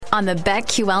on the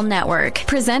BetQL network,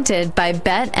 presented by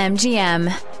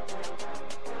BetMGM.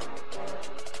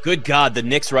 Good God, the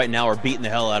Knicks right now are beating the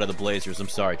hell out of the Blazers. I'm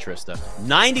sorry, Trista.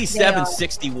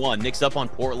 97-61. Knicks up on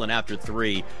Portland after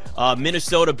 3.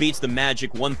 Minnesota beats the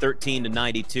Magic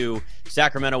 113-92.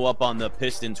 Sacramento up on the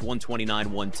Pistons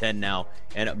 129-110 now.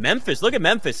 And Memphis, look at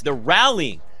Memphis. They're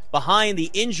rallying behind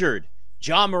the injured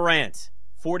Ja Morant.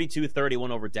 42-31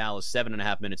 over Dallas.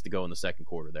 7.5 minutes to go in the second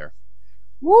quarter there.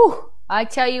 Woo! I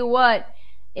tell you what.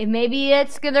 Maybe they're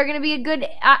going to be a good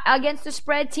against the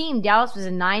spread team. Dallas was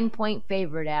a 9-point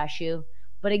favorite, Ashu.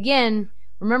 But again,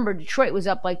 remember, Detroit was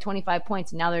up like 25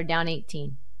 points, and now they're down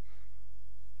 18.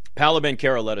 Paolo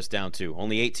Banchero let us down, too.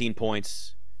 Only 18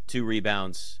 points, 2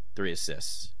 rebounds, 3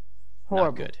 assists. Horrible.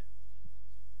 Not good.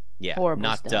 Yeah, horrible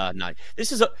not. Stuff.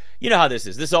 This is you know how this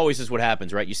is. This always is what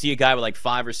happens, right? You see a guy with like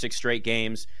 5 or 6 straight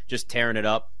games just tearing it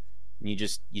up, and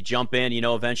you jump in.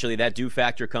 Eventually that do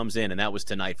factor comes in, and that was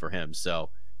tonight for him. So.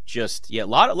 A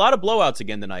lot of blowouts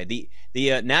again tonight.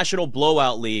 The National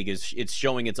Blowout League it's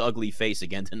showing its ugly face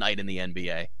again tonight in the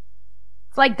NBA.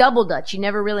 It's like double dutch. You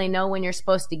never really know when you're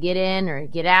supposed to get in or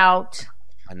get out.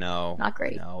 I know. Not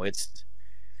great. No, that's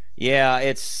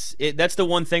the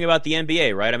one thing about the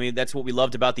NBA, right? I mean, that's what we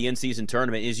loved about the in-season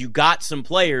tournament is you got some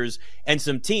players and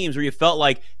some teams where you felt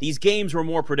like these games were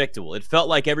more predictable. It felt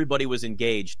like everybody was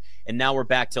engaged, and now we're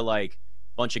back to like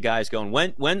bunch of guys going,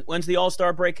 when's the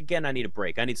All-Star break again? I need a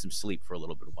break. I need some sleep for a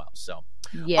little bit of a while. So,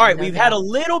 yeah, all right, we've had a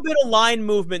little bit of line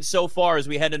movement so far as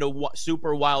we head into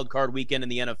super wild card weekend in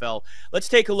the NFL. Let's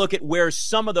take a look at where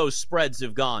some of those spreads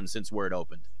have gone since where it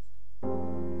opened.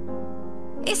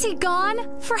 Is he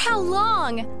gone? For how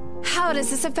long? How does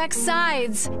this affect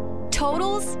sides?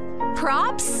 Totals?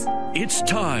 Props? It's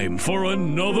time for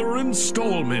another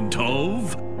installment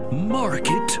of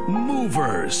Market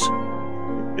Movers.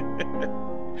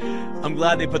 I'm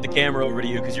glad they put the camera over to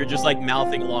you because you're just like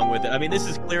mouthing along with it. I mean, this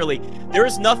is clearly, there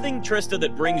is nothing, Trista,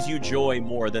 that brings you joy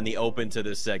more than the open to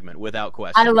this segment, without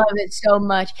question. I love it so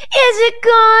much. Is it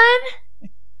gone?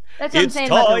 That's what I'm saying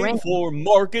about the ring. It's time for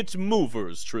Market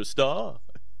Movers, Trista.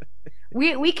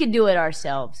 We could do it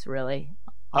ourselves, really.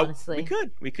 Honestly,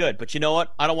 we could, but you know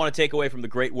what? I don't want to take away from the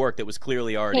great work that was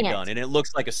clearly already done, and it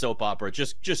looks like a soap opera.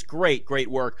 Just great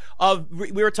work.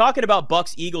 We were talking about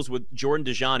Bucks Eagles with Jordan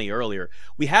Dejani earlier.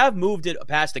 We have moved it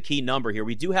past a key number here.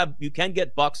 You can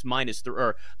get Bucks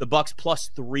or the Bucks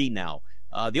 +3 now.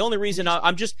 The only reason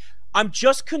I'm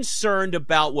just concerned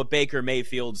about what Baker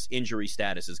Mayfield's injury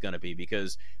status is going to be,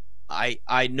 because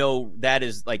I know that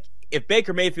is like, if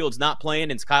Baker Mayfield's not playing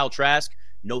and it's Kyle Trask,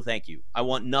 no thank you. I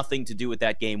want nothing to do with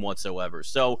that game whatsoever.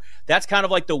 So that's kind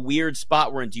of like the weird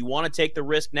spot we're in. Do you want to take the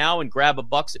risk now and grab a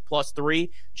Bucks at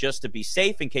 +3 just to be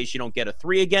safe in case you don't get a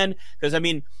 3 again? Because, I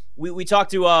mean, we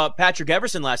talked to Patrick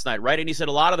Everson last night, right? And he said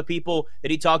a lot of the people that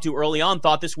he talked to early on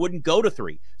thought this wouldn't go to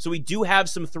 3. So we do have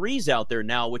some 3s out there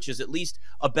now, which is at least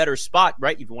a better spot,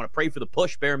 right? If you want to pray for the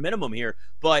push, bare minimum here.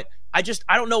 But I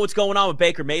don't know what's going on with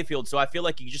Baker Mayfield, so I feel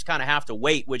like you just kind of have to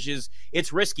wait,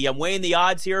 it's risky. I'm weighing the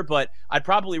odds here, but I'd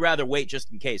probably rather wait just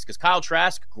in case, because Kyle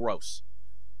Trask, gross.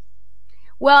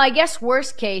 Well, I guess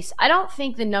worst case, I don't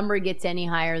think the number gets any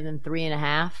higher than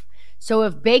 3.5. So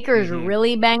if Baker's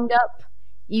really banged up,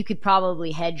 you could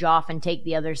probably hedge off and take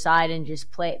the other side and just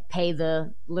pay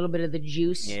the little bit of the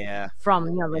juice from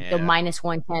the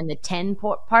 -110, the 10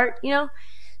 part,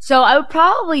 So I would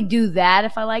probably do that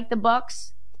if I like the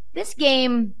Bucks. This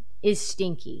game is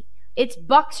stinky. It's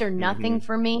Bucks or nothing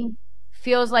for me.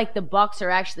 Feels like the Bucks are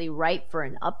actually ripe for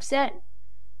an upset.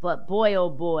 But boy, oh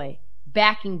boy,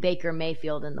 backing Baker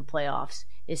Mayfield in the playoffs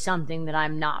is something that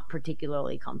I'm not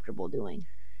particularly comfortable doing.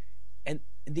 And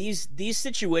these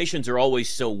situations are always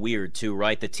so weird too,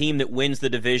 right? The team that wins the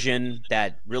division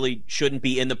that really shouldn't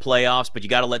be in the playoffs, but you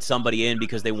got to let somebody in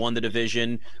because they won the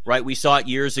division, right? We saw it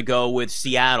years ago with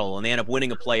Seattle, and they end up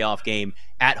winning a playoff game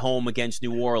at home against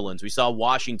New Orleans. We saw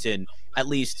Washington at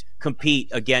least compete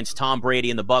against Tom Brady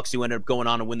and the Bucs, who ended up going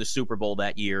on to win the Super Bowl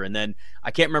that year. And then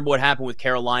I can't remember what happened with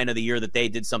Carolina the year that they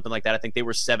did something like that. I think they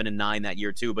were 7-9 that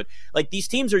year too. But like, these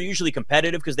teams are usually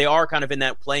competitive because they are kind of in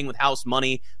that playing with house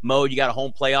money mode. You got a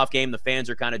home playoff game. The fans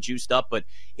are kind of juiced up, but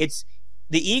the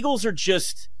Eagles are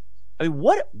just, I mean,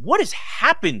 what has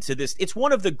happened to this? It's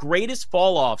one of the greatest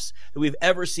fall-offs that we've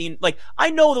ever seen. Like, I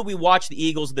know that we watched the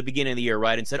Eagles at the beginning of the year,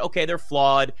 right, and said, okay, they're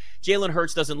flawed. Jalen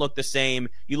Hurts doesn't look the same.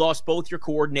 You lost both your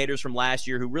coordinators from last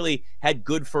year who really had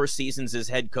good first seasons as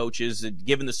head coaches,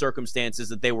 given the circumstances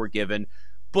that they were given.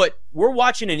 But we're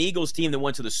watching an Eagles team that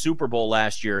went to the Super Bowl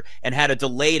last year and had a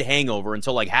delayed hangover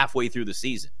until like halfway through the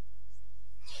season.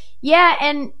 Yeah,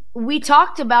 and we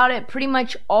talked about it pretty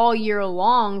much all year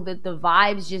long that the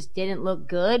vibes just didn't look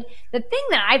good. The thing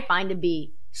that I find to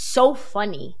be so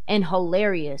funny and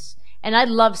hilarious, and I'd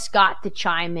love Scott to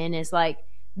chime in, is like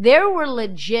there were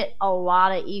legit a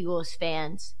lot of Eagles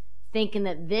fans thinking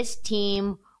that this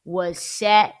team was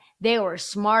set. They were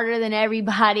smarter than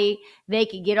everybody. They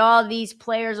could get all these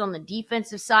players on the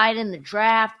defensive side in the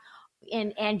draft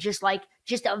and just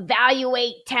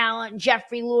evaluate talent.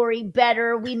 Jeffrey Lurie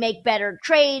better. We make better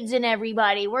trades than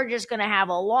everybody. We're just going to have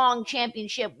a long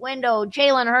championship window.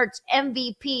 Jalen Hurts,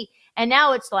 MVP. And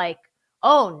now it's like,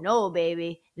 oh no,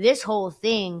 baby. This whole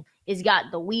thing has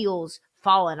got the wheels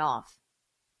falling off.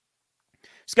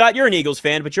 Scott, you're an Eagles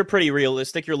fan, but you're pretty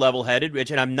realistic. You're level-headed,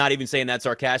 and I'm not even saying that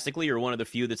sarcastically. You're one of the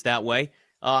few that's that way.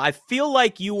 I feel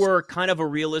like you were kind of a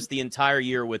realist the entire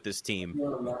year with this team.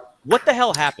 What the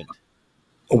hell happened?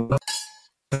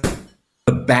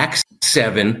 The back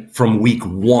seven from week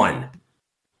one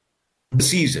of the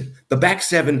season. The back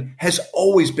seven has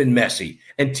always been messy.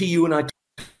 And TU and I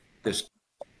talked this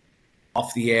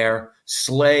off the air.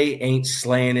 Slay ain't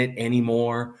slaying it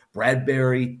anymore.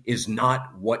 Bradbury is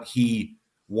not what he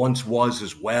once was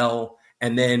as well.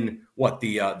 And then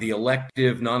the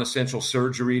elective non-essential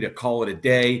surgery to call it a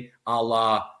day, a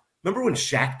la, remember when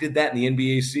Shaq did that in the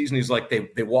NBA season? He's like,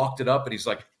 they walked it up and he's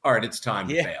like, all right, it's time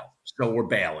to bail. So we're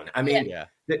bailing. I mean,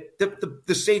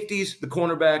 the safeties, the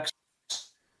cornerbacks,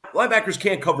 linebackers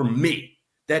can't cover me.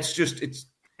 That's just,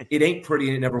 it ain't pretty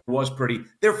and it never was pretty.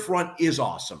 Their front is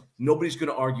awesome. Nobody's going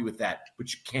to argue with that,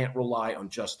 but you can't rely on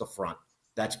just the front.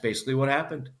 That's basically what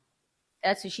happened.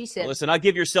 That's what she said. Well, listen, I'll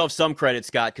give yourself some credit,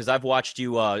 Scott, because I've watched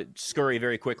you scurry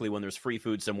very quickly when there's free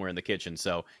food somewhere in the kitchen.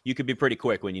 So you could be pretty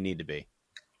quick when you need to be.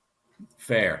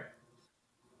 Fair.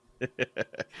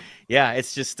 Yeah,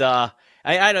 it's just I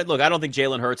don't think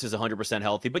Jalen Hurts is 100%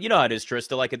 healthy, but you know how it is,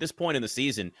 Trista. Like at this point in the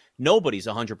season, nobody's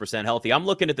 100% healthy. I'm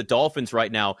looking at the Dolphins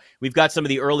right now. We've got some of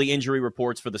the early injury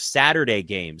reports for the Saturday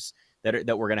games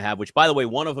that we're going to have, which, by the way,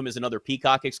 one of them is another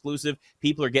Peacock exclusive.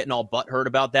 People are getting all butthurt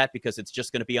about that because it's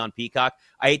just going to be on Peacock.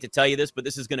 I hate to tell you this, but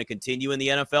this is going to continue in the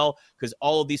NFL because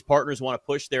all of these partners want to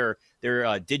push their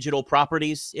digital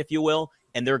properties, if you will,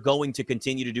 and they're going to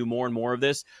continue to do more and more of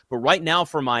this. But right now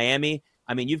for Miami,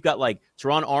 I mean, you've got like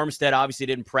Teron Armstead obviously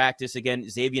didn't practice again.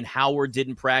 Xavier Howard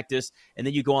didn't practice. And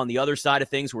then you go on the other side of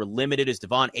things where limited is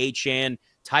Devon Achane,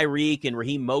 Tyreek and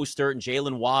Raheem Mostert and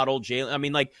Jalen Waddle. I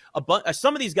mean, like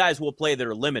some of these guys will play that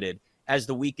are limited as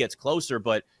the week gets closer.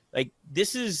 But like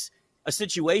this is a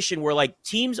situation where like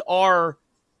teams are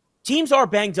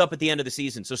banged up at the end of the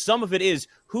season. So some of it is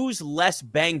who's less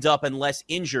banged up and less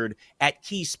injured at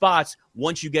key spots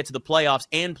once you get to the playoffs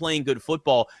and playing good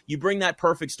football. You bring that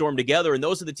perfect storm together, and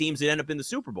those are the teams that end up in the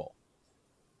Super Bowl.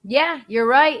 Yeah, you're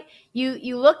right.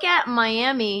 You look at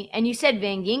Miami, and you said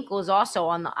Van Ginkel is also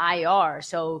on the IR,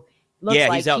 so looks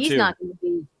like he's not going to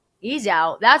be. He's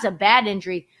out. That's a bad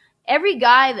injury. Every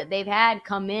guy that they've had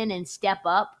come in and step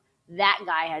up, that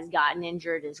guy has gotten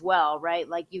injured as well, right?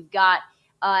 Like you've got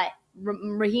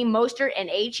Raheem Mostert and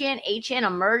Achane. Achane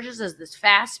emerges as this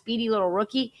fast, speedy little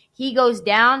rookie. He goes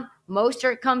down.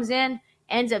 Mostert comes in,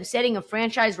 ends up setting a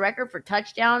franchise record for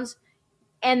touchdowns,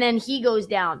 and then he goes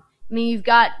down. I mean, you've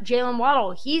got Jalen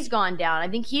Waddle. He's gone down. I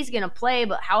think he's going to play,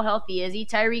 but how healthy is he?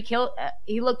 Tyreek Hill,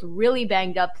 he looked really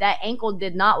banged up. That ankle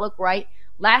did not look right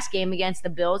last game against the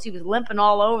Bills. He was limping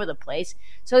all over the place.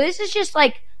 So this is just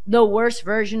like the worst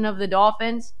version of the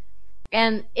Dolphins,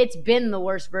 and it's been the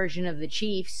worst version of the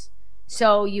Chiefs.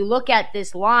 So you look at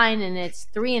this line, and it's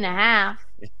 3.5,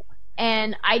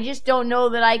 and I just don't know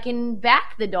that I can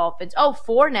back the Dolphins.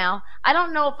 4 now. I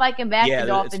don't know if I can back the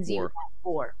Dolphins even at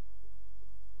 4.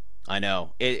 I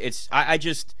know. It's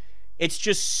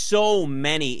just so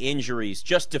many injuries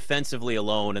just defensively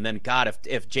alone. And then, God,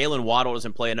 if Jalen Waddle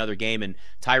doesn't play another game and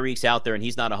Tyreek's out there and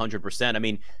he's not 100%, I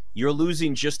mean, you're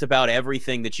losing just about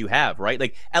everything that you have, right?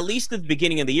 Like, at least at the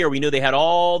beginning of the year, we knew they had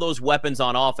all those weapons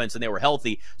on offense and they were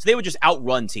healthy, so they would just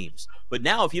outrun teams. But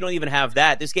now, if you don't even have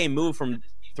that, this game moved from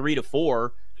 3 to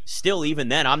 4. Still, even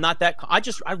then, I'm not that –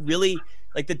 I really –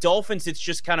 like the Dolphins, it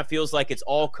just kind of feels like it's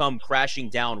all come crashing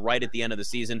down right at the end of the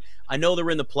season. I know they're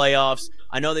in the playoffs.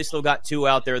 I know they still got 2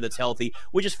 out there that's healthy,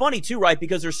 which is funny too, right?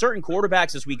 Because there's certain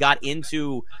quarterbacks as we got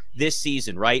into this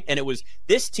season, right? And it was,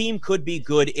 this team could be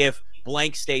good if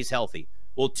blank stays healthy.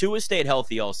 Well, Tua stayed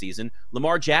healthy all season.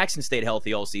 Lamar Jackson stayed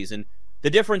healthy all season. The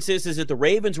difference is that the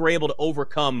Ravens were able to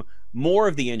overcome more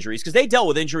of the injuries because they dealt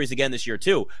with injuries again this year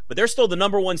too, but they're still the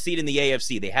number 1 seed in the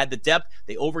AFC. They had the depth.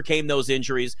 They overcame those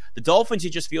injuries. The Dolphins, it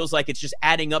just feels like it's just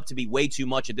adding up to be way too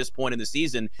much at this point in the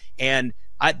season. And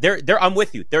I'm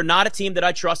with you. They're not a team that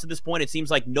I trust at this point. It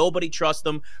seems like nobody trusts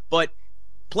them, but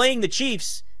playing the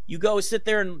Chiefs, you go sit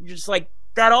there and you're just like,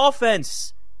 that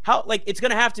offense, how, like, it's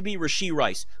going to have to be Rashee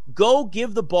Rice. Go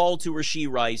give the ball to Rashee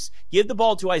Rice. Give the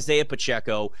ball to Isaiah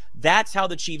Pacheco. That's how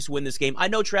the Chiefs win this game. I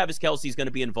know Travis Kelce is going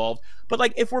to be involved, but,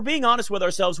 like, if we're being honest with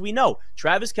ourselves, we know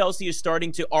Travis Kelce is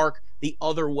starting to arc the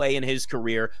other way in his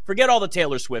career. Forget all the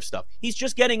Taylor Swift stuff. He's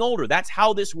just getting older. That's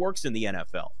how this works in the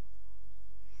NFL.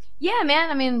 Yeah,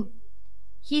 man. I mean,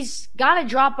 he's got to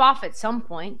drop off at some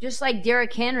point. Just like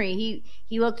Derrick Henry,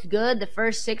 he looked good the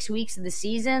first 6 weeks of the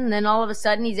season. Then all of a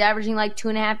sudden, he's averaging like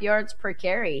 2.5 yards per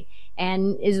carry,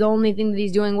 and is the only thing that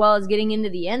he's doing well is getting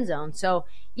into the end zone. So,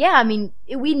 yeah, I mean,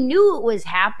 we knew it was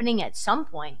happening at some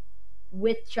point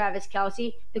with Travis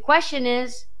Kelce. The question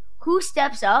is, who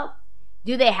steps up?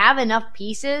 Do they have enough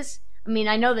pieces? I mean,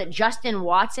 I know that Justin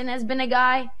Watson has been a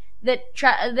guy that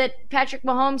Patrick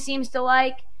Mahomes seems to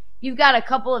like. You've got a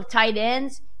couple of tight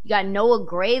ends. You got Noah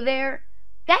Gray there.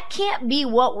 That can't be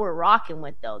what we're rocking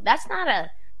with, though. That's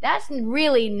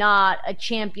really not a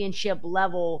championship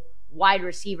level wide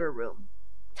receiver room,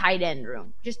 tight end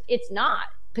room. Just, it's not.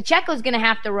 Pacheco's going to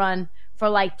have to run for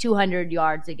like 200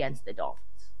 yards against the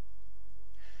Dolphins.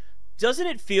 Doesn't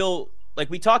it feel like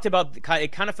we talked about,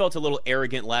 it kind of felt a little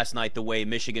arrogant last night the way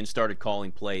Michigan started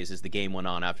calling plays as the game went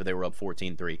on after they were up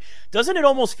 14-3. Doesn't it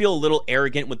almost feel a little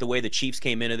arrogant with the way the Chiefs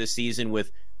came into this season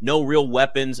with no real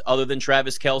weapons other than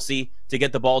Travis Kelce to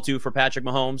get the ball to for Patrick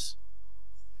Mahomes?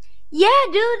 Yeah,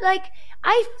 dude. Like,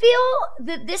 I feel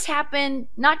that this happened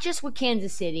not just with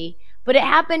Kansas City, but it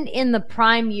happened in the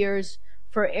prime years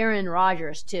for Aaron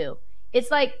Rodgers, too.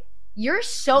 It's like, you're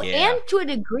so, and to a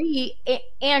degree,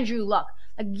 Andrew Luck.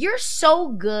 Like, you're so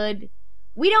good,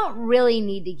 we don't really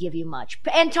need to give you much.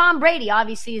 And Tom Brady,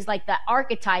 obviously, is like the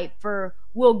archetype for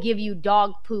we'll give you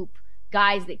dog poop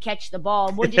guys that catch the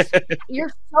ball. We'll just,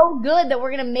 you're so good that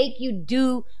we're going to make you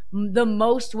do the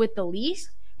most with the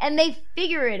least. And they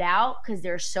figure it out because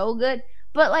they're so good.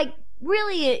 But, like,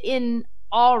 really, in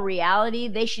all reality,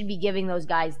 they should be giving those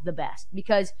guys the best.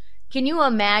 Because can you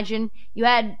imagine you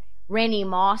had Randy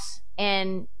Moss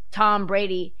and Tom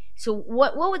Brady? So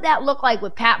what would that look like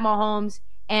with Pat Mahomes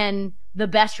and the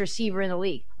best receiver in the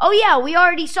league? Oh, yeah, we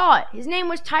already saw it. His name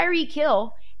was Tyreek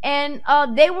Hill, and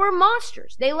they were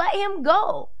monsters. They let him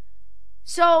go.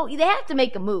 So they have to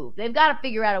make a move. They've got to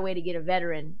figure out a way to get a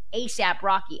veteran, ASAP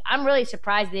Rocky. I'm really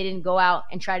surprised they didn't go out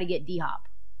and try to get D-Hop.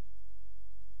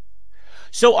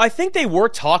 So I think they were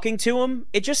talking to him.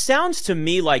 It just sounds to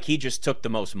me like he just took the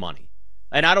most money.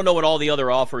 And I don't know what all the other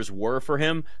offers were for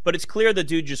him, but it's clear the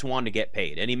dude just wanted to get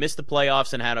paid. And he missed the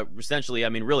playoffs and had essentially, I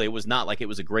mean, really, it was not like it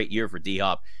was a great year for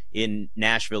D-Hop in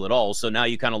Nashville at all. So now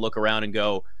you kind of look around and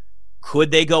go,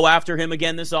 could they go after him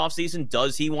again this offseason?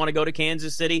 Does he want to go to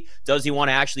Kansas City? Does he want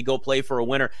to actually go play for a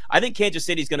winner? I think Kansas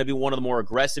City is going to be one of the more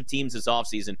aggressive teams this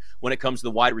offseason when it comes to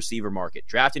the wide receiver market.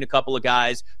 Drafting a couple of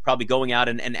guys, probably going out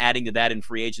and adding to that in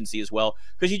free agency as well.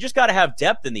 Because you just got to have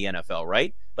depth in the NFL,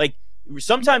 right? Like,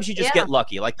 sometimes you just get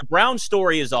lucky. Like, the Browns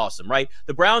story is awesome, right?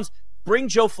 The Browns bring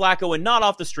Joe Flacco in, not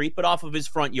off the street, but off of his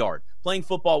front yard, playing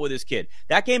football with his kid.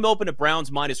 That game opened at Browns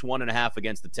 -1.5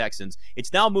 against the Texans.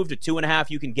 It's now moved to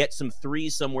 2.5. You can get some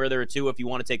threes somewhere there, too, if you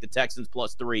want to take the Texans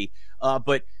 +3.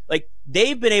 But, like,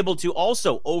 they've been able to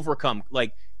also overcome,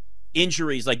 like,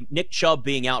 injuries, like Nick Chubb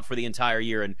being out for the entire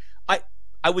year. And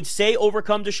I would say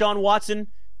overcome Deshaun Watson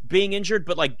being injured,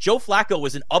 but like Joe Flacco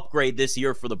was an upgrade this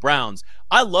year for the Browns.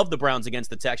 I love the Browns against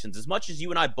the Texans. As much as you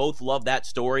and I both love that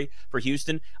story for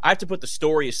Houston, I have to put the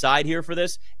story aside here for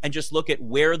this and just look at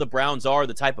where the Browns are,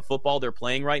 the type of football they're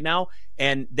playing right now,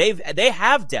 and they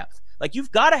have depth. Like,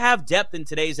 you've got to have depth in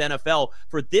today's NFL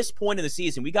for this point in the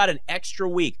season. We got an extra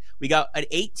week. We got an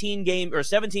 18-game or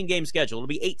 17-game schedule. It'll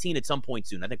be 18 at some point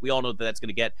soon. I think we all know that that's going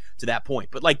to get to that point.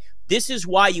 But, like, this is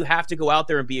why you have to go out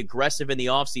there and be aggressive in the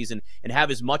offseason and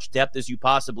have as much depth as you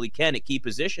possibly can at key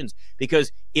positions.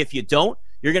 Because if you don't,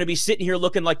 you're going to be sitting here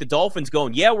looking like the Dolphins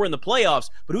going, yeah, we're in the playoffs,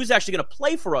 but who's actually going to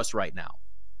play for us right now?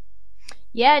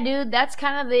 Yeah, dude, that's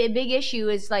kind of the big issue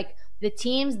is, like, the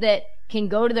teams that can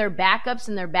go to their backups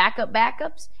and their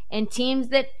backups, and teams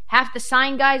that have to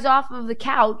sign guys off of the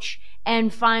couch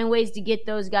and find ways to get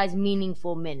those guys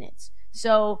meaningful minutes.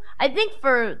 So I think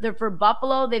for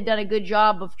Buffalo, they've done a good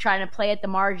job of trying to play at the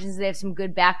margins. They have some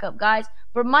good backup guys,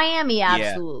 but Miami,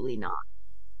 absolutely not.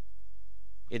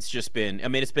 It's just been, I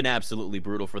mean, it's been absolutely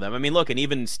brutal for them. I mean, look, and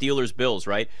even Steelers-Bills,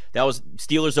 right? That was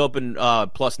Steelers open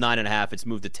 +9.5. It's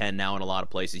moved to 10 now in a lot of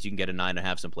places. You can get a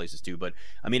 9.5 some places too. But,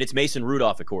 I mean, it's Mason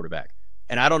Rudolph at quarterback.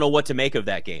 And I don't know what to make of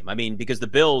that game. I mean, because the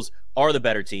Bills are the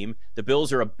better team. The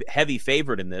Bills are a heavy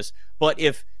favorite in this. But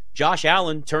if Josh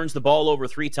Allen turns the ball over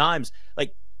 3 times,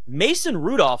 like Mason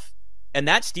Rudolph and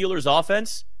that Steelers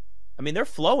offense, I mean, they're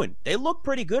flowing. They look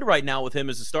pretty good right now with him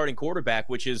as a starting quarterback,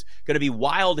 which is going to be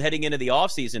wild heading into the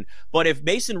offseason. But if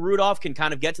Mason Rudolph can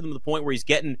kind of get to them to the point where he's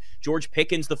getting George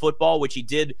Pickens the football, which he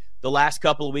did the last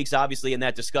couple of weeks, obviously in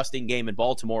that disgusting game in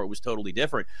Baltimore, it was totally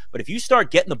different. But if you start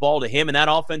getting the ball to him and that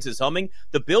offense is humming,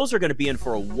 the Bills are going to be in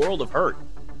for a world of hurt.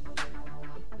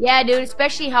 Yeah, dude,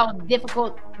 especially how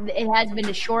difficult it has been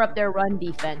to shore up their run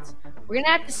defense. We're going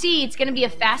to have to see. It's going to be a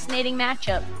fascinating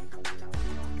matchup.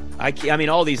 I mean,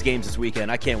 all these games this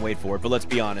weekend, I can't wait for it. But let's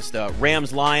be honest.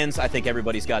 Rams-Lions, I think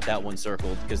everybody's got that one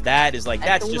circled because that is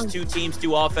that's just two teams,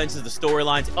 two offenses, the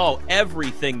storylines. Oh,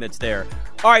 everything that's there.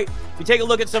 All right, we take a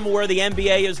look at some of where the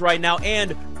NBA is right now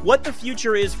and what the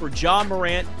future is for Ja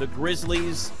Morant, the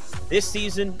Grizzlies, this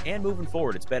season and moving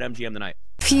forward. It's BetMGM tonight.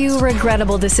 Few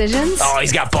regrettable decisions. Oh,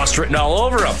 he's got bust written all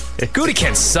over him.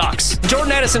 Gutekunst sucks.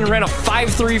 Jordan Addison ran a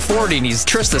 5.3 40 and he's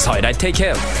Trista's height. I'd take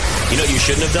him. You know what you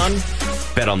shouldn't have done?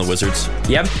 Bet on the Wizards.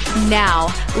 Yep.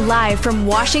 Now, live from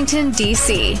Washington,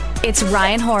 D.C., it's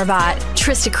Ryan Horvat,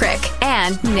 Trista Crick,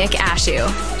 and Nick Ashew.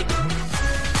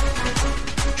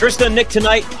 Trista and Nick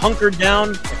tonight, hunkered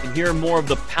down. I can hear more of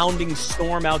the pounding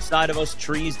storm outside of us,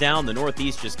 trees down. The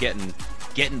Northeast just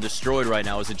getting destroyed right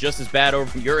now. Is it just as bad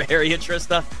over in your area,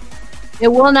 Trista? It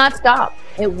will not stop.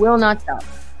 It will not stop.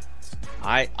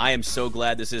 I am so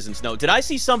glad this isn't snow. Did I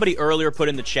see somebody earlier put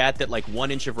in the chat that like 1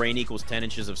 inch of rain equals 10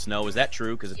 inches of snow? Is that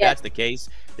true? Because if that's the case,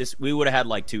 we would have had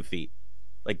like 2 feet.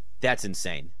 Like, that's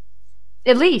insane.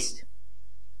 At least.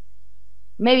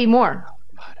 Maybe more.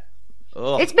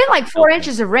 God. It's been like 4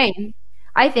 inches of rain,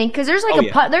 I think, because there's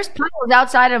like there's puddles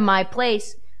outside of my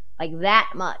place like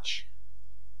that much.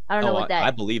 I don't know what that is.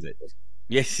 I believe it.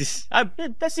 Yes,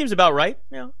 that seems about right.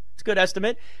 It's a good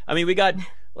estimate. I mean, we got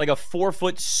like a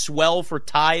 4-foot swell for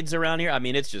tides around here. I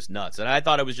mean, it's just nuts. And I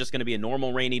thought it was just going to be a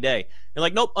normal rainy day. And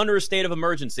like, nope, under a state of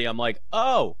emergency. I'm like,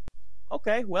 oh,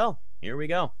 okay, well, here we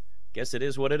go. Guess it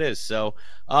is what it is. So,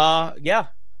 yeah.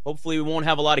 Hopefully we won't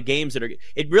have a lot of games that are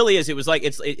 – it really is. It was like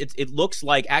it looks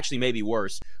like actually maybe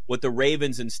worse what the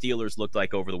Ravens and Steelers looked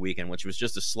like over the weekend, which was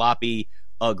just a sloppy,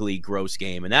 ugly, gross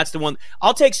game. And that's the one –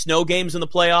 I'll take snow games in the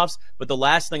playoffs, but the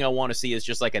last thing I want to see is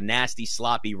just like a nasty,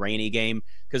 sloppy, rainy game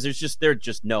because they're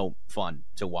just no fun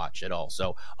to watch at all.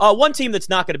 So one team that's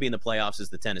not going to be in the playoffs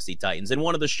is the Tennessee Titans. And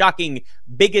one of the shocking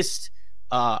biggest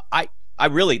I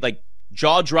really like –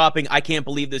 jaw-dropping, I can't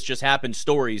believe this just happened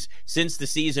stories since the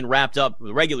season wrapped up,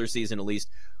 the regular season at least,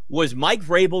 was Mike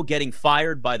Vrabel getting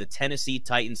fired by the Tennessee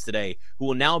Titans today, who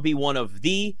will now be one of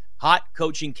the hot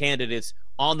coaching candidates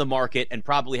on the market and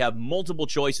probably have multiple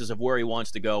choices of where he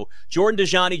wants to go. Jordan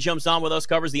Dajani jumps on with us,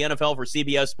 covers the NFL for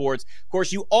CBS Sports. Of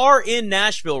course, you are in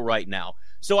Nashville right now,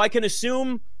 so I can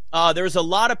assume there's a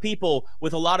lot of people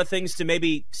with a lot of things to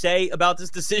maybe say about this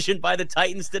decision by the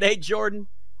Titans today, Jordan.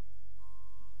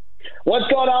 What's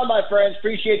going on, my friends?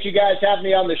 Appreciate you guys having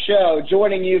me on the show,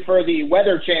 joining you for the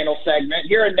Weather Channel segment.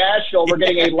 Here in Nashville, we're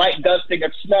getting a light dusting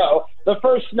of snow, the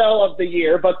first snow of the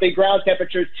year, but the ground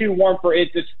temperature is too warm for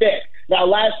it to stick. Now,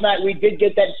 last night we did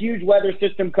get that huge weather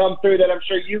system come through that I'm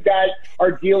sure you guys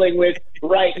are dealing with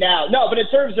right now. No, but in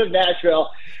terms of Nashville,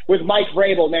 with Mike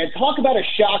Vrabel, man, talk about a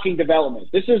shocking development.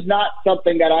 This is not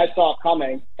something that I saw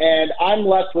coming, and I'm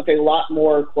left with a lot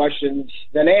more questions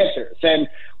than answers. And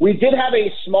we did have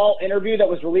a small interview that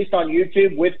was released on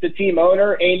YouTube with the team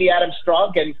owner, Amy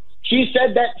Adams-Strunk, and she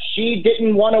said that she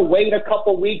didn't want to wait a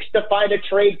couple weeks to find a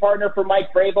trade partner for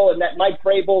Mike Vrabel and that Mike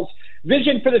Vrabel's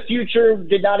vision for the future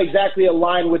did not exactly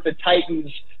align with the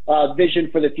Titans' vision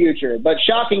for the future. But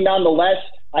shocking nonetheless,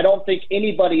 I don't think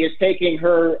anybody is taking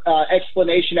her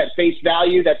explanation at face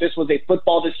value that this was a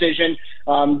football decision.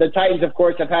 The Titans, of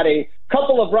course, have had a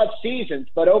couple of rough seasons,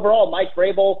 but overall, Mike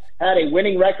Vrabel had a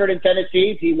winning record in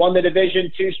Tennessee. He won the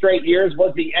division 2 straight years,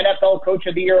 was the NFL Coach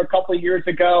of the Year a couple of years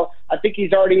ago. I think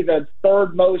he's already the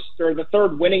third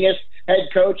winningest head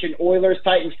coach in Oilers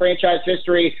Titans franchise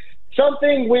history.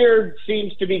 Something weird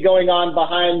seems to be going on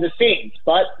behind the scenes,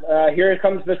 but here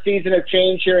comes the season of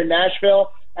change here in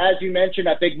Nashville. As you mentioned,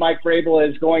 I think Mike Vrabel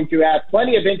is going to have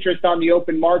plenty of interest on the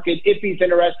open market if he's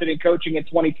interested in coaching in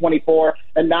 2024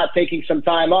 and not taking some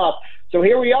time off. So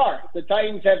here we are. The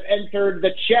Titans have entered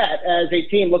the chat as a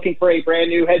team looking for a brand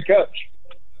new head coach.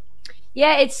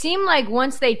 Yeah, it seemed like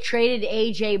once they traded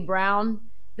A.J. Brown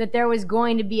that there was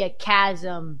going to be a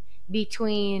chasm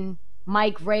between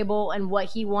Mike Vrabel and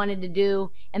what he wanted to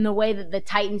do and the way that the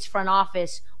Titans front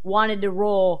office wanted to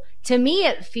roll. To me,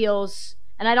 it feels,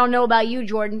 and I don't know about you,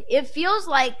 Jordan, it feels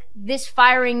like this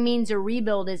firing means a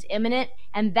rebuild is imminent,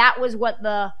 and that was what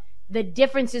the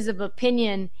differences of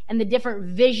opinion and the different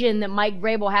vision that Mike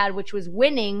Vrabel had, which was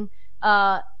winning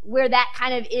where that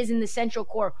kind of is in the central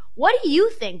core. What do you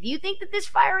think? Do you think that this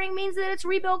firing means that it's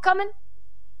rebuild coming?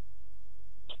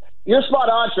 You're spot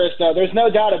on, Trista. There's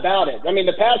no doubt about it. I mean,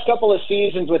 the past couple of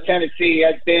seasons with Tennessee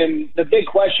has been, the big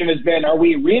question has been, are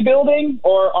we rebuilding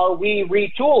or are we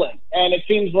retooling? And it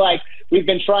seems like we've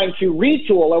been trying to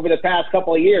retool over the past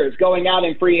couple of years, going out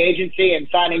in free agency and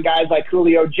signing guys like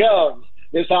Julio Jones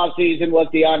this offseason with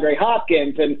DeAndre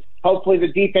Hopkins, and hopefully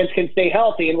the defense can stay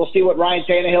healthy, and we'll see what Ryan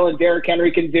Tannehill and Derrick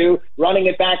Henry can do running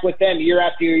it back with them year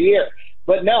after year.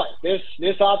 But no, this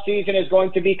offseason is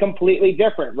going to be completely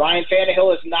different. Ryan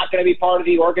Tannehill is not going to be part of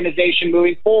the organization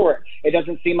moving forward. It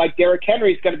doesn't seem like Derrick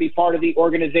Henry is going to be part of the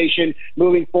organization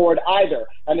moving forward either.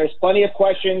 And there's plenty of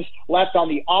questions left on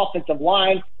the offensive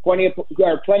line, plenty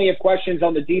of questions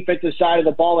on the defensive side of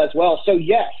the ball as well. So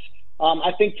yes,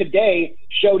 I think today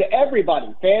showed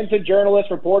everybody, fans and journalists,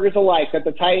 reporters alike, that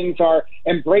the Titans are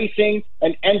embracing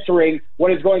and entering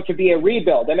what is going to be a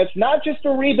rebuild. And it's not just a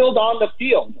rebuild on the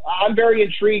field. I'm very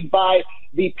intrigued by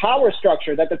the power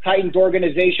structure that the Titans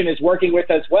organization is working with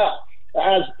as well.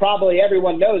 As probably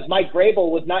everyone knows, Mike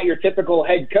Vrabel was not your typical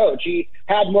head coach. He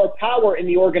had more power in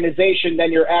the organization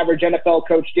than your average NFL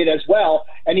coach did as well.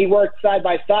 And he worked side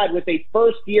by side with a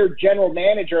first-year general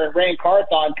manager at Ran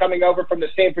Carthon coming over from the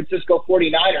San Francisco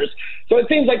 49ers. So it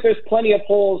seems like there's plenty of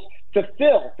holes to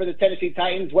fill for the Tennessee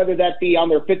Titans, whether that be on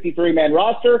their 53-man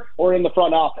roster or in the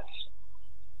front office.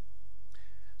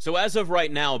 So as of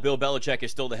right now, Bill Belichick is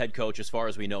still the head coach as far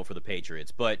as we know for the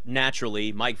Patriots. But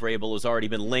naturally, Mike Vrabel has already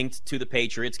been linked to the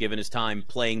Patriots, given his time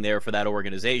playing there for that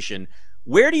organization.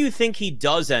 Where do you think he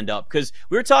does end up? Because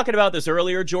we were talking about this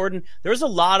earlier, Jordan. There's a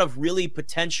lot of really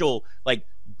potential,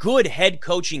 good head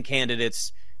coaching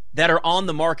candidates that are on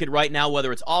the market right now,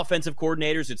 whether it's offensive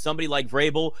coordinators, it's somebody like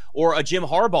Vrabel, or a Jim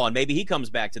Harbaugh, and maybe he comes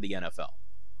back to the NFL.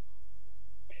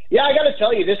 Yeah, I got to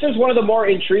tell you, this is one of the more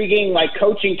intriguing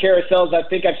coaching carousels I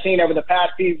think I've seen over the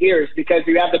past few years, because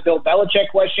you have the Bill Belichick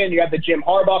question, you have the Jim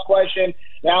Harbaugh question.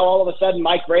 Now all of a sudden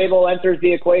Mike Vrabel enters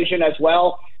the equation as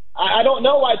well. I don't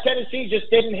know why Tennessee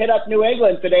just didn't hit up New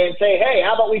England today and say, hey,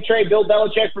 how about we trade Bill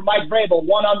Belichick for Mike Vrabel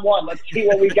one-on-one? Let's see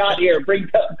what we got here. Bring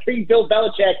Bill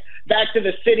Belichick back to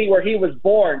the city where he was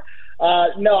born.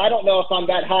 No, I don't know if I'm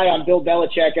that high on Bill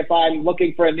Belichick if I'm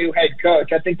looking for a new head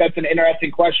coach. I think that's an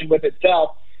interesting question with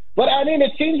itself. But, I mean,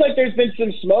 it seems like there's been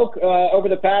some smoke over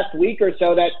the past week or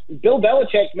so that Bill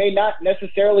Belichick may not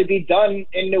necessarily be done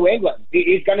in New England.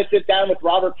 He's going to sit down with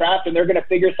Robert Kraft, and they're going to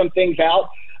figure some things out.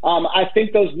 I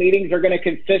think those meetings are going to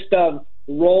consist of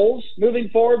roles moving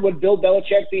forward. Would Bill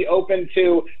Belichick be open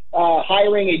to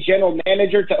hiring a general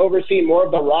manager to oversee more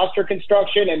of the roster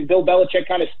construction, and Bill Belichick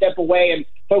kind of step away and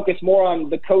focus more on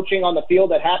the coaching on the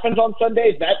field that happens on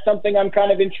Sundays? That's something I'm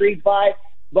kind of intrigued by.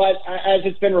 But as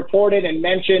it's been reported and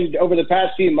mentioned over the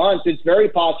past few months, it's very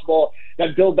possible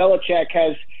that Bill Belichick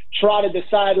has trotted the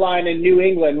sideline in New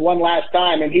England one last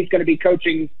time, and he's going to be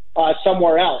coaching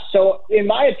somewhere else. So in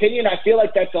my opinion, I feel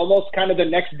like that's almost kind of the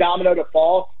next domino to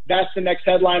fall. That's the next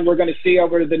headline we're going to see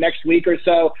over the next week or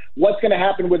so. What's going to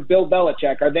happen with Bill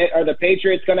Belichick? Are the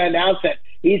Patriots going to announce that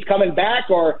he's coming back,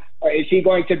 or is he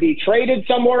going to be traded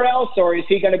somewhere else, or is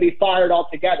he going to be fired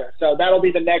altogether? So that'll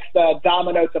be the next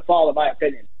domino to fall, in my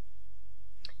opinion.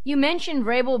 You mentioned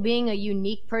Vrabel being a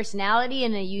unique personality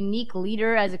and a unique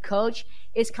leader as a coach.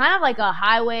 It's kind of like a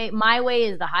highway, my way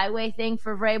is the highway thing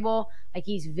for Vrabel. Like,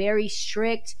 he's very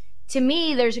strict. To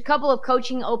me, there's a couple of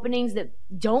coaching openings that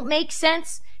don't make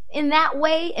sense in that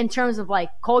way in terms of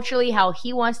culturally how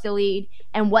he wants to lead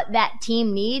and what that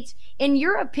team needs. In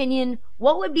your opinion,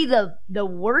 what would be the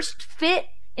worst fit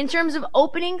in terms of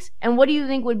openings, and what do you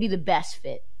think would be the best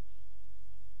fit?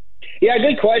 Yeah,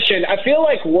 good question. I feel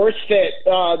like worst fit,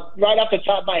 right off the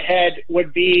top of my head,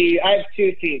 would be, I have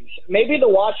two teams. Maybe the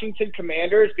Washington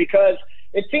Commanders, because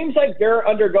it seems like they're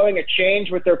undergoing a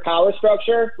change with their power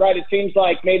structure, right? It seems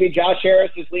like maybe Josh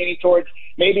Harris is leaning towards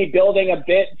maybe building a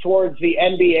bit towards the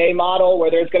NBA model, where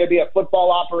there's going to be a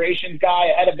football operations guy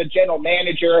ahead of the general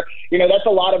manager. That's a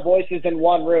lot of voices in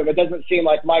one room. It doesn't seem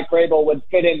like Mike Vrabel would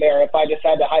fit in there if I just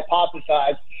had to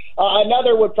hypothesize.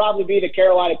 Another would probably be the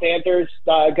Carolina Panthers,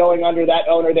 going under that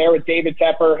owner there with David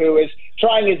Tepper, who is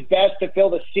trying his best to fill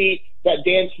the seat that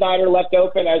Dan Snyder left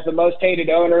open as the most hated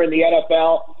owner in the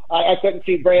NFL. I couldn't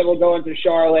see Vrabel going to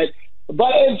Charlotte.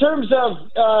 But in terms of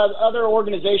other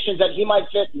organizations that he might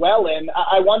fit well in,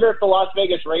 I wonder if the Las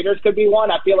Vegas Raiders could be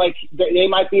one. I feel like they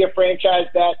might be a franchise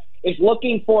that is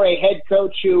looking for a head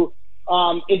coach who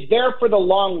is there for the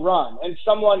long run, and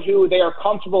someone who they are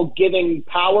comfortable giving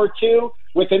power to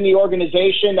within the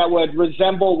organization that would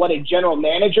resemble what a general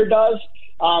manager does.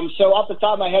 So off the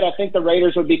top of my head, I think the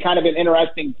Raiders would be kind of an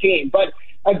interesting team. But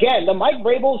again, the Mike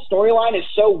Vrabel storyline is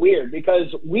so weird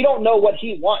because we don't know what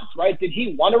he wants, right? Did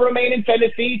he want to remain in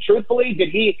Tennessee? Truthfully, did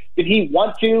he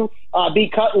want to be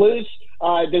cut loose?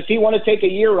 Does he want to take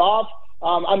a year off?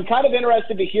 I'm kind of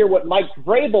interested to hear what Mike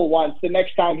Vrabel wants the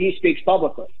next time he speaks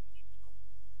publicly.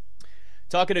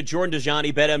 Talking to Jordan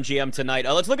Dajani, BetMGM tonight.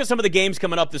 Let's look at some of the games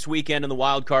coming up this weekend in the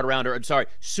wild card round,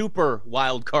 super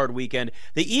wild card weekend.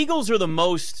 The Eagles are the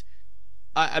most,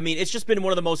 it's just been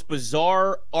one of the most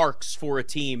bizarre arcs for a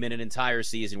team in an entire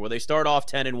season where they start off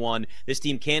 10-1. This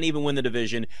team can't even win the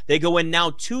division. They go in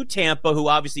now to Tampa, who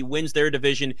obviously wins their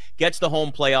division, gets the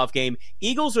home playoff game.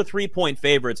 Eagles are 3-point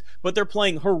favorites, but they're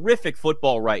playing horrific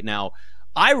football right now.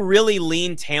 I really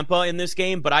lean Tampa in this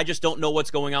game, but I just don't know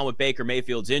what's going on with Baker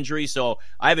Mayfield's injury, so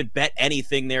I haven't bet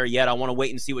anything there yet. I want to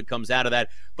wait and see what comes out of that.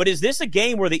 But is this a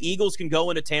game where the Eagles can go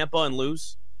into Tampa and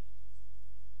lose?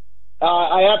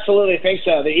 I absolutely think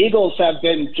so. The Eagles have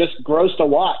been just gross to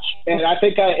watch. And I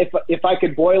think if I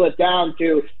could boil it down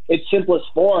to its simplest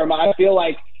form, I feel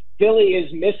like Philly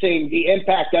is missing the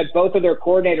impact that both of their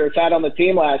coordinators had on the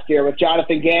team last year with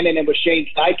Jonathan Gannon and with Shane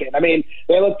Steichen. I mean,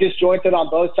 they look disjointed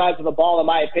on both sides of the ball, in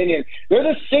my opinion. They're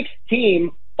the sixth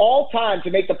team all time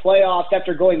to make the playoffs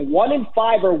after going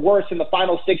 1-5 or worse in the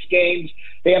final 6 games.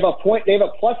 They have a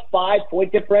 +5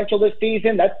 point differential this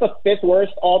season. That's the 5th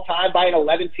worst all time by an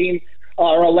 11-win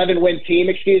team,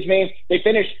 excuse me. They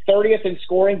finished 30th in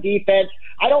scoring defense.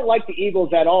 I don't like the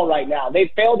Eagles at all right now.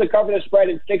 They've failed to cover the spread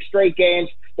in 6 straight games.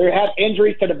 They have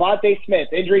injuries to Devontae Smith,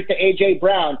 injuries to A.J.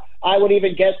 Brown. I would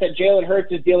even guess that Jalen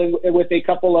Hurts is dealing with a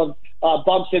couple of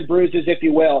bumps and bruises, if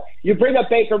you will. You bring up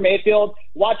Baker Mayfield.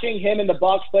 Watching him and the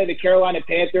Bucs play the Carolina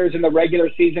Panthers in the regular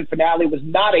season finale was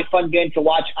not a fun game to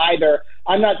watch either.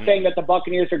 I'm not saying that the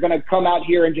Buccaneers are going to come out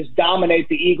here and just dominate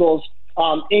the Eagles'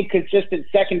 inconsistent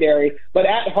secondary, but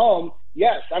at home,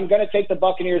 yes, I'm going to take the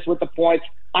Buccaneers with the points.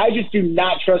 I just do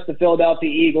not trust the Philadelphia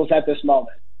Eagles at this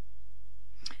moment.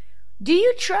 Do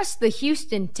you trust the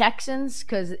Houston Texans?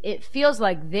 Because it feels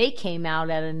like they came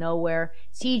out of nowhere.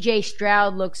 C.J.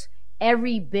 Stroud looks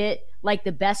every bit like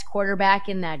the best quarterback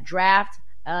in that draft,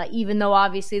 even though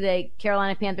obviously the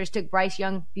Carolina Panthers took Bryce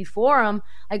Young before him.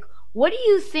 Like, what do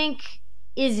you think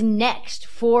is next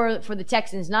for the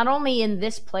Texans, not only in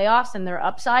this playoffs and their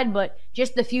upside, but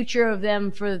just the future of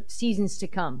them for seasons to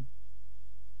come?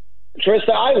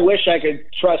 Trista, I wish I could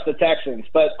trust the Texans,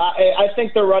 but I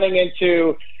think they're running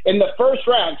into, in the first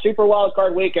round, Super Wild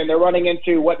Card Weekend, they're running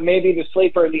into what may be the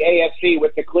sleeper in the AFC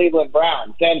with the Cleveland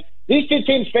Browns. And these two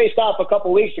teams faced off a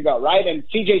couple weeks ago, right? And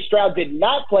C.J. Stroud did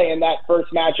not play in that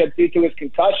first matchup due to his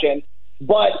concussion,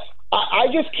 but I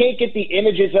just can't get the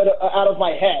images out of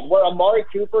my head where Amari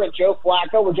Cooper and Joe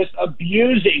Flacco were just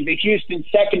abusing the Houston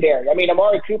secondary. I mean,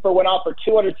 Amari Cooper went off for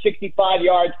 265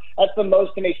 yards. That's the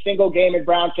most in a single game in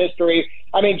Browns history.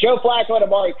 I mean, Joe Flacco and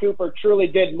Amari Cooper truly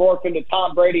did morph into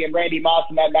Tom Brady and Randy Moss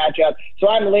in that matchup. So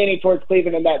I'm leaning towards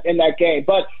Cleveland in that game.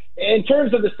 But in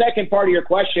terms of the second part of your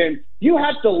question, you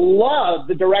have to love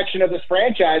the direction of this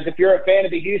franchise if you're a fan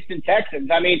of the Houston Texans.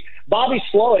 I mean, Bobby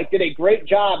Slowick did a great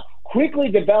job quickly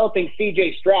developing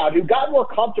C.J. Stroud, who got more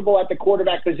comfortable at the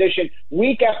quarterback position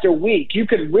week after week. You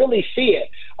could really see it.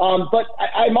 But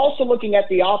I'm also looking at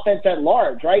the offense at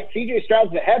large, right? C.J.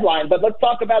 Stroud's the headline, but let's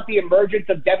talk about the emergence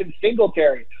of Devin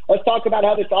Singletary. Let's talk about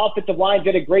how this offensive line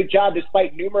did a great job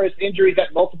despite numerous injuries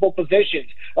at multiple positions.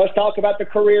 Let's talk about the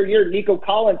career year Nico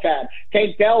Collins had.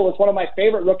 Tank Dell was one of my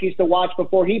favorite rookies to watch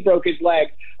before he broke his leg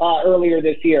earlier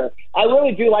this year. I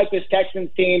really do like this Texans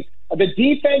team. The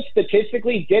defense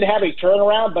statistically did have a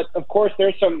turnaround, but of course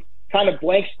there's some kind of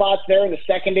blank spots there in the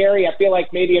secondary. I feel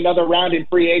like maybe another round in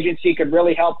free agency could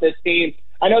really help this team.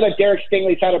 I know that Derek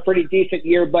Stingley's had a pretty decent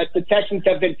year, but the Texans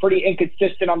have been pretty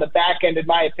inconsistent on the back end, in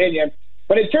my opinion.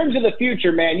 But in terms of the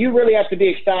future, man, you really have to be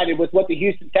excited with what the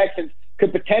Houston Texans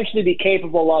could potentially be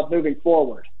capable of moving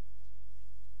forward.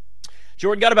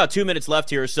 Jordan, got about 2 minutes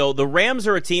left here. So the Rams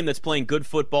are a team that's playing good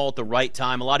football at the right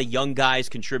time. A lot of young guys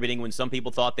contributing when some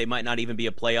people thought they might not even be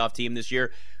a playoff team this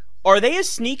year. Are they a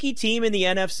sneaky team in the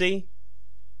NFC?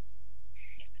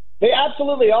 They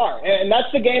absolutely are. And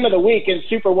that's the game of the week in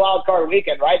Super Wild Card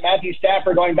Weekend, right? Matthew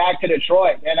Stafford going back to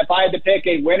Detroit. And if I had to pick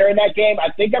a winner in that game,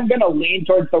 I think I'm going to lean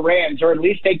towards the Rams, or at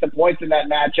least take the points in that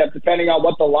matchup, depending on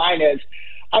what the line is.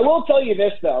 I will tell you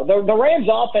this, though. The Rams'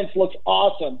 offense looks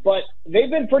awesome, but they've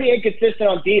been pretty inconsistent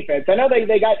on defense. I know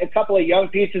they got a couple of young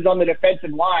pieces on the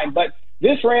defensive line, but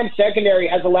this Rams secondary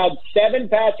has allowed 7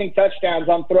 passing touchdowns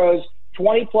on throws,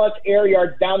 20-plus air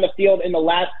yards down the field in the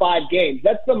last 5 games.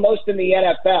 That's the most in the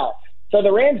NFL. So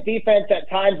the Rams defense at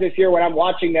times this year when I'm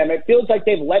watching them, it feels like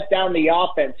they've let down the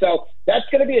offense. So that's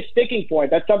going to be a sticking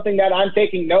point. That's something that I'm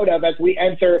taking note of as we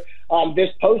enter this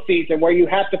postseason where you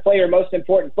have to play your most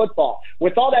important football.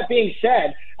 With all that being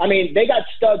said, I mean, they got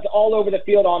studs all over the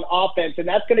field on offense, and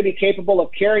that's going to be capable of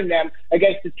carrying them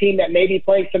against a team that may be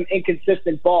playing some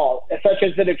inconsistent ball, such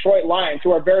as the Detroit Lions,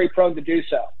 who are very prone to do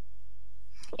so.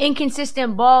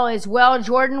 Inconsistent ball as well,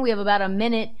 Jordan. We have about a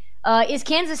minute. Is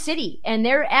Kansas City, and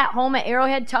they're at home at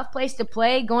Arrowhead. Tough place to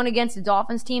play, going against the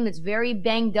Dolphins team that's very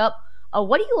banged up.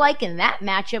 What do you like in that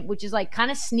matchup, which is like kind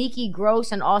of sneaky,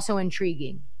 gross, and also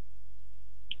intriguing?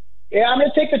 Yeah, I'm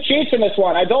going to take the Chiefs in this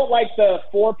one. I don't like the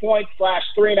 4 points /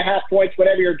 3.5 points,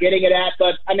 whatever you're getting it at.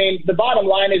 But, I mean, the bottom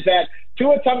line is that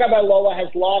Tua Tagovailoa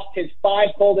has lost his 5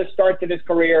 coldest starts of his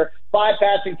career, 5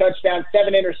 passing touchdowns,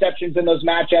 7 interceptions in those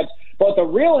matchups. But the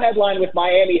real headline with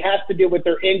Miami has to do with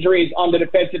their injuries on the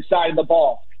defensive side of the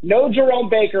ball. No Jerome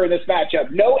Baker in this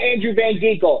matchup. No Andrew Van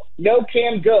Ginkel. No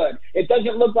Cam Good. It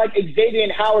doesn't look like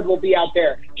Xavier Howard will be out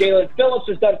there. Jalen Phillips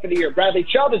is done for the year. Bradley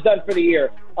Chubb is done for the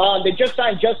year. They just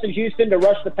signed Justin Houston to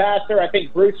rush the passer. I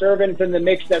think Bruce Irvin's in the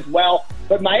mix as well.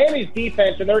 But Miami's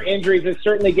defense and their injuries is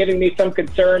certainly giving me some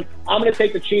concern. I'm going to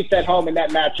take the Chiefs at home in that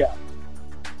matchup.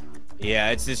 Yeah,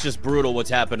 it's just brutal what's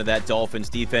happened to that Dolphins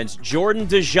defense. Jordan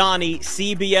Dajani,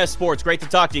 CBS Sports. Great to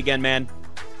talk to you again, man.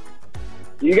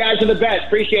 You guys are the best.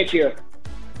 Appreciate you.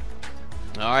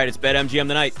 All right, it's BetMGM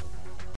tonight.